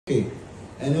Okay.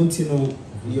 And you know,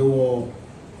 your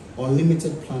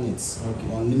unlimited planets,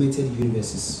 unlimited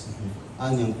universes,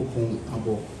 and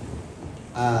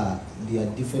there are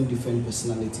different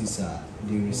personalities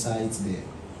they reside there.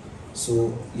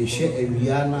 So you share a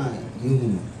Rihanna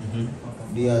human.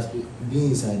 They are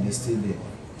beings they stay there.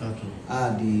 Okay.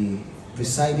 The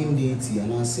presiding deity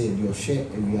and I said you share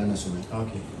a Rihanna so.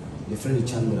 Okay. The friend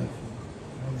Chandra.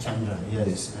 Chandra,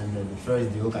 yes. And the first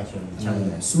is the Okachan.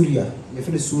 Chandra. Surya. The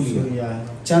friend Surya.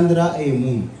 Chandra a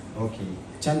moon. Okay.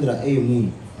 Chandra a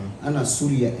moon. And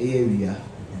Surya a Ria.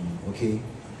 Okay.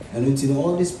 And until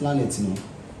all these planets,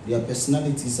 their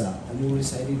personalities are all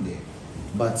residing there.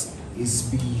 But it's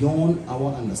beyond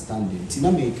our understanding.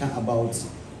 Tina may care about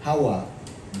how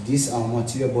this our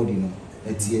material body,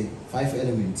 it's here 5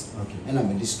 elements. Okay. And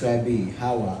I'm describing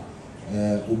how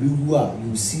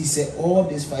you see say all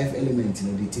these 5 elements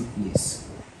they take place.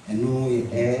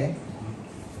 And air,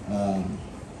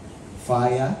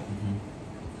 fire,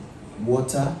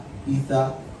 water,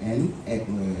 ether, and earth.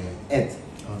 Okay.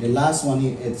 The last one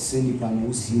is earth. Senipano,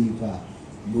 Sinipa,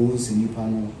 those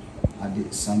Senipano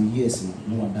at some years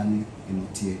no than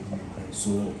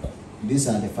So these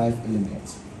are the 5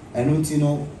 elements. And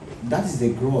that is the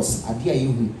gross idea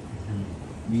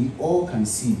we all can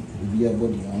see with our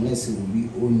body unless it will be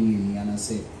only and I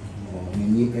say or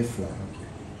many effort.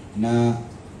 Now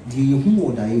the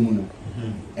who die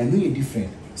and we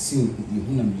different see the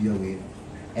human be away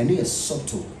and they are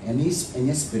subtle and it's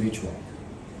spiritual,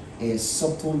 a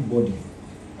subtle body.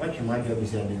 What you might be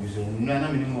saying is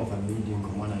no minimum of a meeting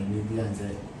command and you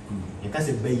say you can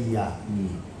say bay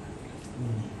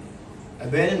a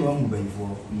better one bay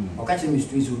for or catching the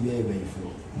streets will be a bay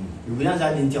for. You will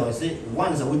answer the tell say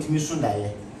once I would miss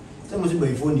Sunday. Some must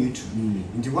be for you too.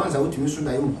 Into once I would miss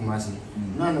Sunday, Kumasi.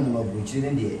 None of them are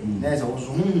butchering there. There's also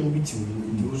home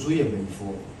between you, so you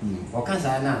before. Or can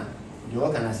I now? You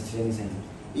all can ask anything.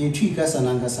 You treat us an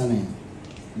Angasane.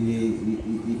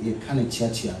 You can't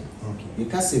church here. You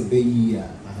can't say bay a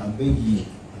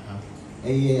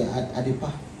bay at the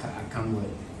park. I can't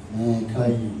wait.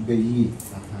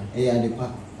 Bay at the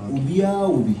park. Ubia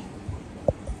Ubi.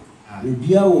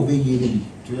 Ubia will be ye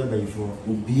to a bay for.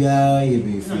 Ubia ye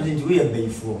bay for. We are bay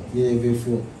for. Ye bay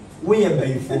for. We are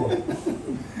bay for.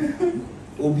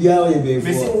 Ubia ye bay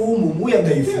for. We are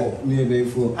bay for. We are bay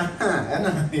for. And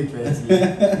I'm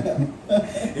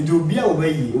into Ubia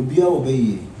obey. Ubia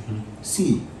obey.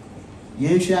 See,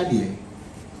 ye shady.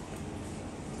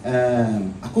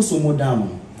 I could so more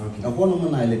down. Okay. I want to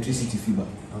electricity fever.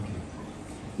 Okay.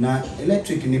 Now,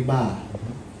 electric in the bar.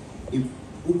 If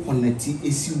connecti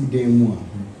esi ude mu a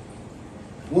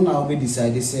wona obe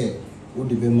decide say wo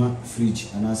de bema fridge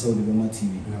and asa wo de bema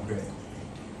TV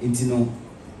enti no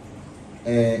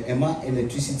ema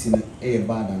electricity no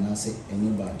bad and asa any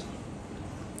bad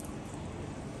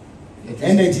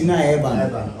energy na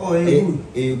bad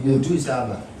good to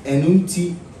serve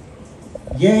enunti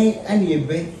yen ani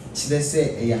ebe kire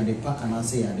say ya de pa and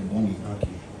asa ya de boni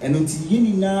enunti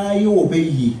yini na ye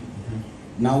obeyi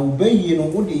na obeyi no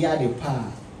wo de ya de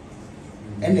pa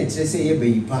and it say ye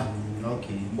be pa.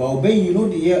 Okay. But obey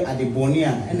the year at the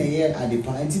bonia and a year at the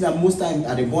pa. Until most time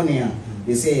at the bonia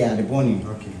they say at the bonia.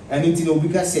 Okay. And until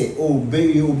Obika say, oh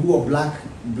baby, you do a black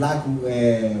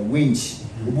winch,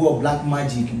 you do a black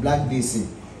magic, black this.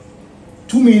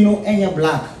 To me no any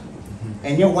black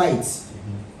and your white.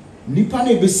 Nipa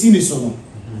ne be seen so.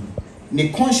 The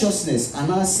consciousness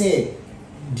and I say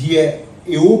dear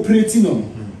a operating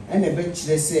on and a bet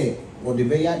they say or the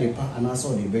bear the pa and I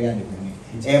saw the bear the bonia.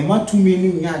 Ma 2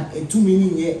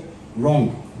 meaning ye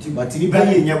wrong. But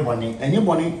in your bonnet and your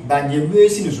bonnet, but you may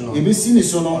see so. You may see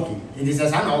so. Okay. It is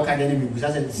as an academy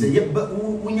because I say, but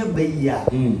when you bay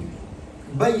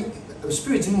by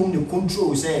spirit in the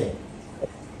control, say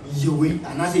you will,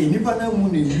 and I say, Nippana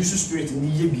moon and use spirit in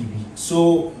the baby.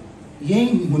 So,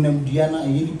 Yang Munam Diana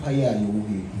and Yeni Paya, you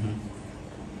will.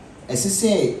 As I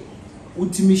say,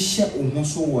 ultimate share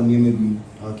almost so one name.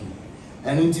 Okay.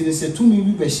 And until they say to me,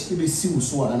 we be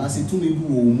so, and I say to me,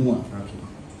 more. Okay.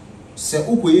 Say,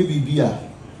 okay, Bibia,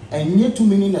 and yet 2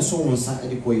 minutes so on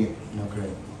Saturday. Okay.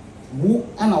 Who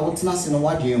and I was not in a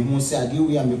wadi and who said,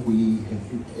 we are making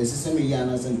a sesame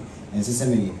yanas and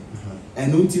sesame.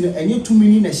 And until and yet 2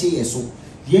 minutes say so.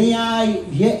 Ye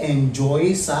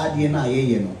enjoy sad yena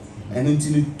ye, and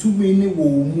until 2 minutes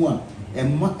more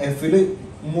and feel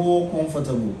more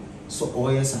comfortable. So, oh,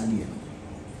 yes, idea.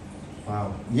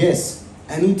 Wow. Yes.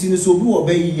 And until so do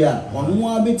obey ya, on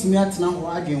one bit me at now,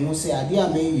 I didn't say, I dear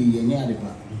may ye near the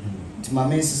pa. To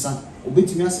my son, obey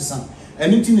to me as a son.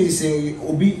 And until they say,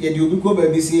 Obi, you go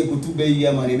baby, say, go to bay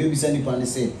ya money, baby, send upon the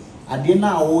say. I did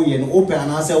now, oh, and open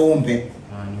and answer won't pay.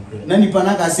 na nipa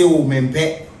na ka say o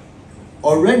mempe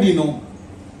already no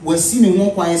wasi ne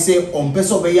ho kwan say on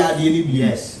pese obeya ade ni bi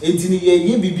enti ni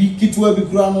ye bibi kitwa bi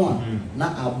kura no a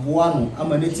na aboa no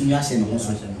ama na timi ahye ne ho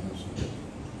so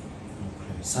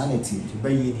sanity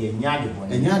bayi de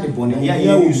nya de bone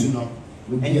ya use no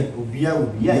enye obia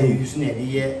use na de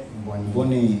ye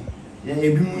bone ya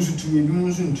ebi munsu tu ebi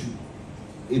munsu ntu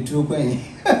etu kwan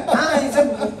it's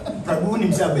a problem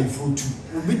himself by food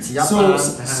obi ti ya so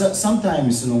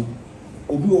sometimes no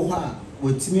obi wo ha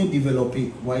wetimi develop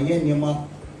wa ye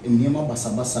niema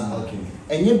basabasa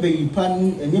enye bayi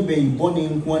pan enye bayi bone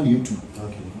nko na etu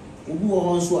obi wo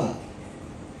ho so a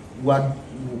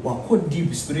wa ko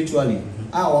deep spiritually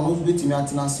ono betimi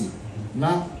atenase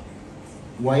na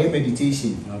why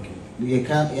meditation you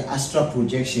can astral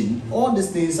projection all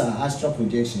these things are astral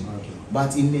projection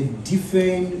but in a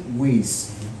different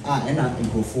ways and I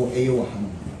go for a wahano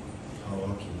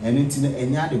and it's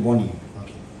enya the body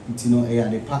it's no a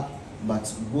the part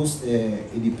but goes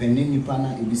depending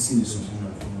nipana e be seen so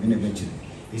in a venture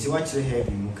is what you have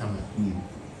in mukama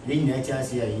then you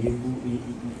just say you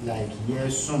like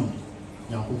yes some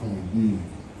yakupon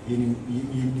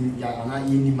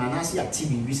you manasi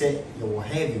activity we say you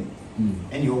heaven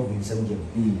and you open some gem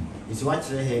it's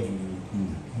what you have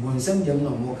when some gem no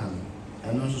more can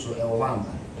and also so one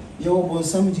you open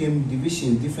some gem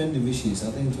division different divisions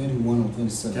I think 21 or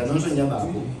 27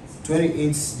 28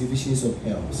 divisions of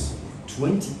hells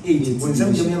 28 when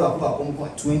some gem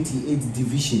 28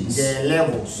 divisions the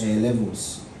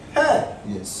levels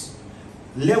yes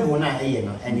level na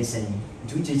no anything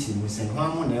to teach him say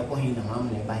one mo na ekohin na one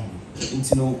mo na ba hin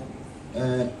nti no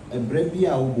ebre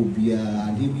bia wo bo bia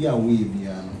ade bia wo ye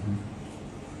bia no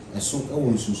eso e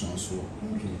won susan so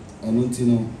eno nti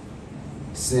no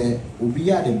say obi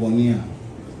ya de boni a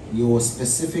your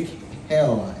specific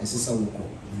hell esesa wo ko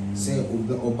say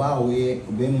oba wo ye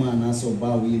obema na say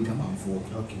oba wo ye dwamanfo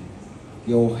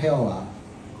your hell a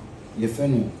ye fe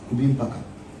no kubin paka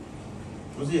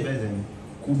ozi e better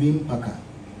kubin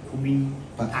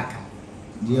paka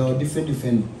they are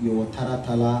different your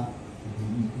taratala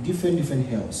different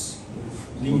hells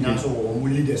ni na so o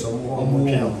leaders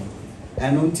o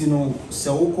and until no se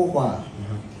woko kwa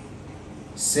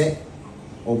se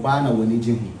oba na wani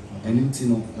je hu and until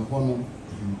no e ho no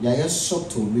ya ye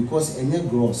subtle because enye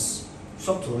gross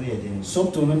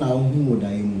subtle no na hu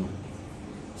odaye mu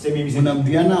se maybe se na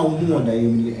bia na hu odaye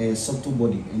mu subtle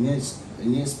body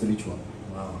enye spiritual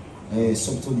a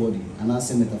subtle body and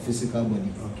as a metaphysical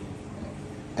body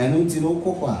and until no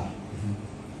kokwa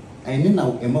and then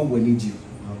now ema waniji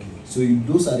so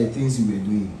those are the things you were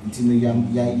doing until you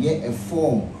a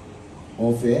form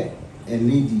of a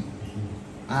lady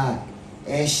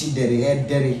she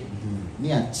dere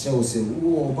ni a tell say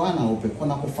oh ba na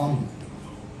opekona ko fam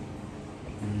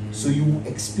so you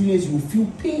experience you feel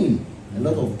pain a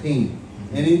lot of pain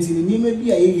and until ni me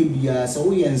bia ye bia so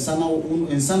we ensana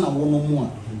wo no mu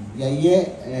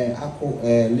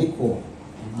a liquor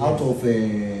out of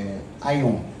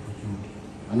iron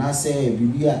and I say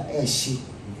bibia eshi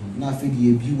na fedi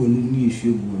ebi wonu ni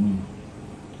ehwe wonu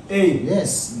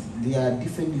yes they are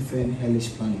different hellish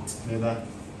planets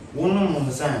one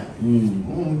mo san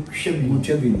mo hwebi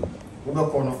wo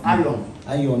be ko no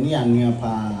iron ni anua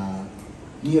pa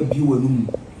ni ebi wonu mu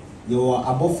ye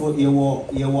abofo ye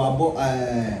abo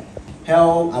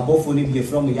hell abofo ni bi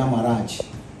from Yamaraj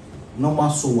no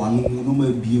maso wanu no ma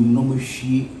biem no ma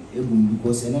hwie egum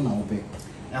because eno na wo pe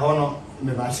e ho no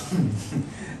me ba so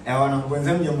e ho no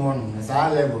bonzam je mo no sa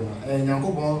level no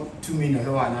nyankopon to me na he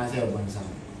wa na say bonzam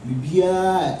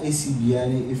bibia esibia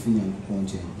ne efinya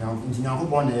nkonche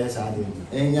nyankopon na ye sa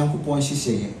de nyankopon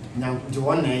hihye nyankopon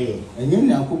won na ye enye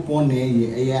nyankopon na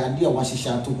ye ade a wa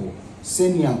hihye atoko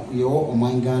senia ye wo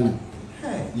oman Ghana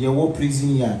ye wo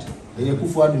prison yard ye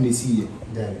kufu adu na si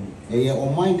ye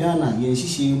oman Ghana ye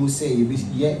hihye mu say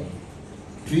ye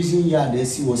prison yard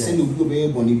esi wo senia obi obeye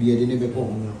boni bia de ne beko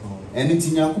eni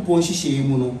tinyankopon hihye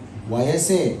mu no wa ye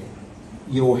say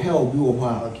your hell bi wo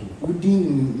ha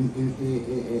udin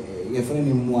ye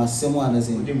friend mu asem ana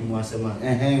say udin mu asem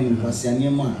kwasiane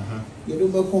ma ye do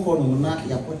be ko no na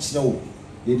ya ko kire wo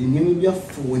ye di nyem bi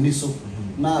afo woni so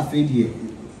na afedie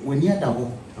woni ada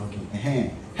ho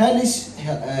hellish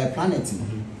planet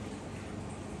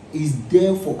is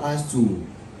there for us to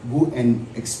go and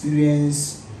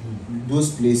experience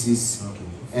those places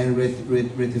and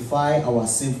rectify our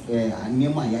sin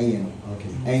nyema yaye no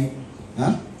and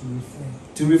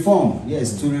to reform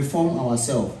yes to reform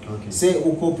ourselves say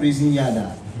oko prison yard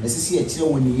esisi e kire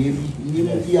woni ye bi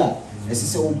nyema bi a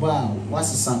esisi wo ba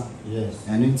wasesa yes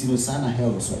and until sana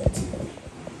hell so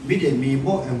bi de me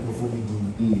bo enkofo bi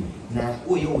din na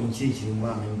wo ye won chichiri mu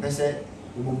a me pese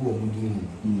wo bo wo din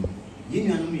mu ye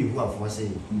nuanom yehu afo se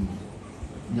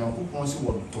na okupon se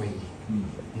wo toy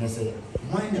na se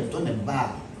wan na to ne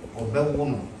ba obewo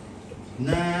no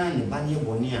na ne ba ne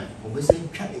boni a obese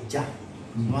twa eja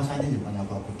no sa ne ba na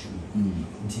ba kotu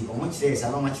nti o mo kire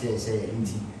sa no ma kire se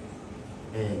nti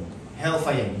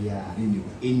hellfire bia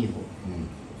eniho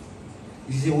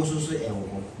ise wo so so e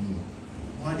wo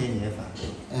what dey never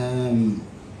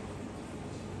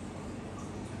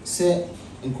say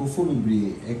nkofo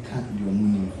bebre e ka de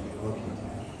omuni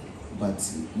but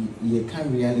ye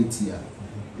can reality a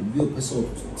obi o person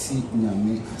ti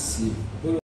nyame ase